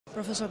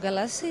Professor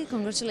Galassi,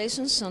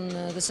 congratulations on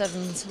the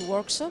seventh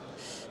workshop.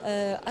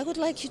 I would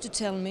like you to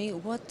tell me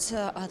what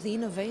are the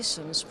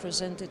innovations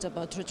presented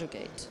about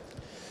retrograde.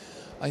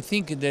 I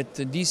think that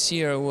this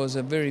year was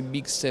a very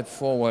big step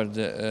forward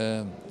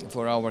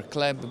for our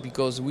club,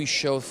 because we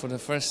showed for the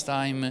first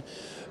time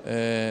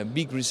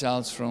big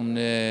results from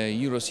the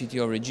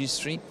EuroCTO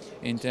registry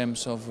in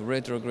terms of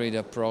retrograde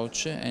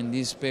approach, and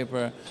this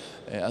paper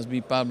has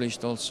been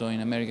published also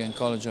in American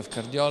College of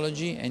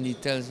Cardiology, and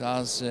it tells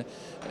us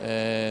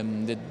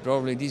that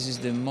probably this is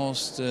the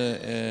most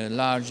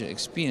large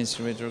experienced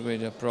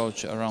retrograde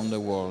approach around the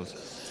world.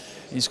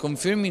 It's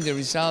confirming the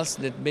results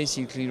that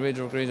basically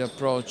retrograde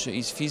approach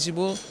is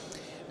feasible,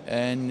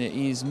 and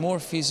is more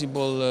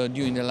feasible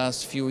during the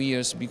last few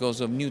years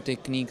because of new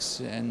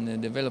techniques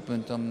and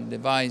development of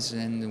device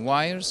and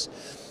wires,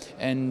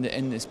 and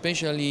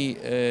especially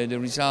the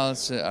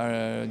results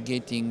are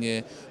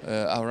getting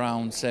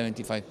around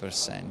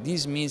 75%.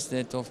 This means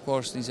that, of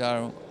course, these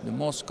are the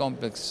most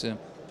complex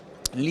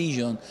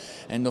lesion,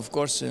 and of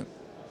course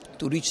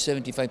to reach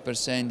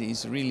 75%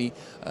 is really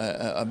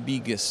a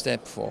big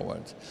step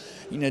forward.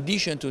 In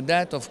addition to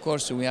that, of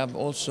course, we have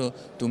also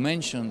to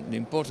mention the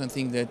important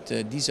thing that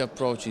this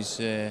approach is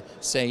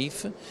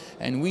safe,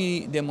 and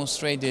we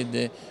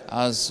demonstrated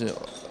as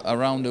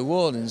around the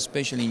world, and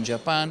especially in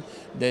Japan,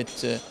 that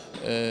the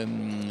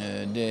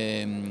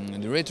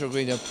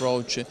retrograde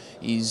approach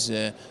is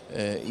a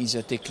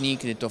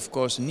technique that, of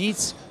course,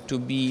 needs to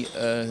be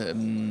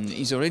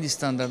is already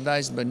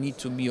standardized, but need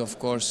to be, of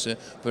course,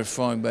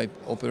 performed by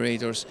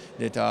operators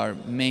that are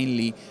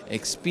mainly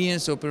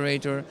experienced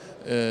operator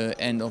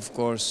and, of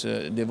course,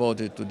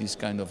 devoted to this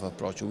kind of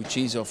approach, which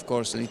is, of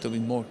course, a little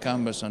bit more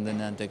cumbersome than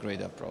an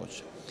antegrade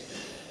approach.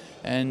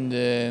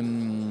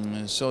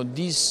 And so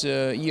this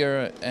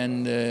year,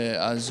 and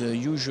as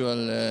usual,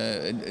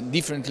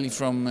 differently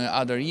from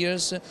other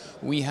years,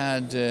 we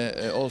had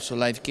also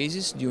live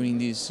cases during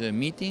this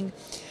meeting,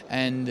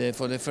 and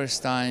for the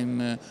first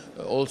time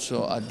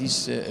also at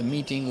this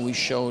meeting we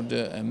showed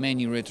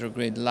many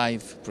retrograde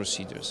live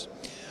procedures.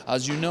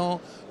 As you know,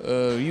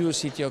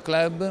 EuroCTO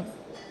Club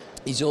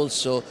is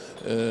also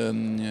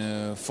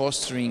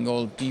fostering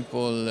all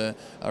people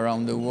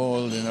around the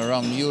world and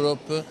around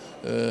Europe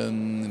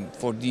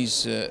for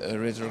this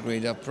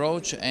retrograde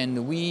approach,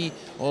 and we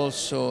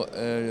also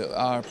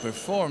are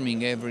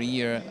performing every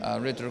year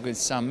a retrograde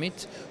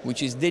summit,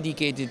 which is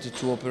dedicated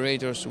to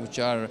operators which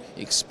are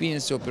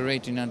experienced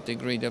operating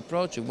antegrade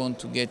approach, who want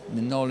to get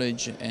the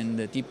knowledge and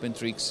the tip and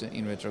tricks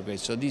in retrograde.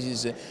 So this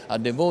is a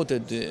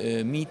devoted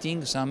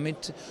meeting,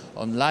 summit,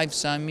 live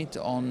summit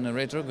on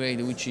retrograde,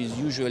 which is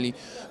usually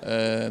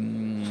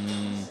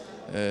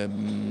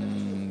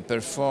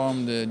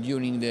performed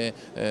during the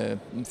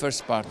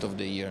first part of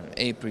the year,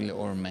 April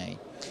or May.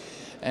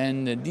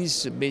 And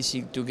this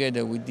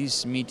together with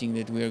this meeting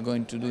that we are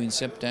going to do in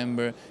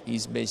September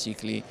is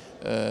basically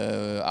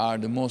are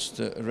the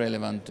most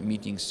relevant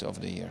meetings of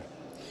the year.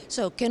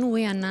 So can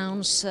we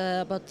announce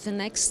about the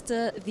next,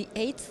 the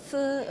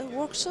 8th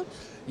workshop?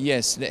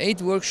 Yes, the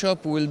 8th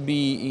workshop will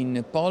be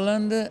in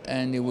Poland,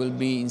 and it will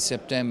be in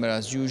September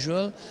as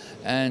usual,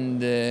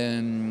 and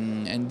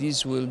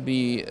this will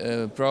be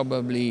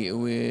probably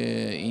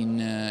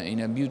in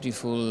a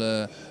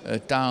beautiful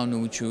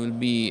town, which will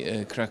be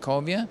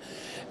Cracovia,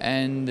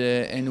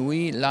 and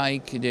we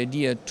like the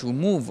idea to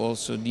move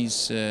also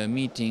this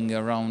meeting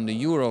around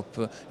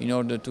Europe in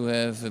order to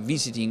have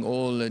visiting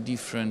all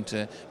different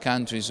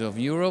countries of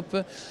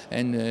Europe,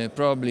 and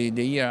probably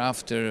the year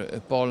after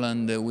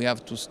Poland we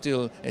have to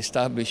still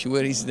establish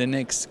where is the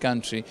next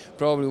country.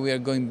 Probably we are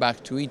going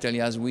back to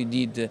Italy, as we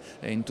did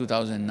in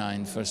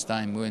 2009, first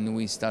time when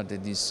we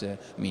started this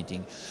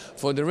meeting.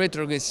 For the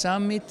retrograde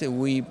summit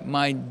we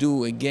might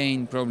do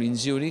again probably in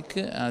Zurich.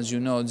 As you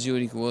know,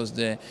 Zurich was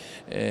the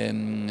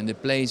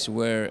place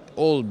where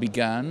all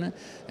began,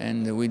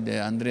 and with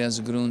Andreas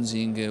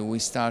Grunzing we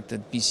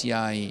started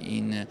PCI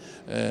in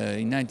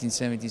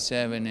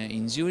 1977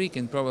 in Zurich,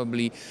 and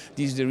probably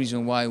this is the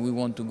reason why we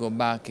want to go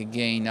back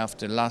again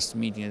after last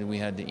meeting that we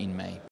had in May.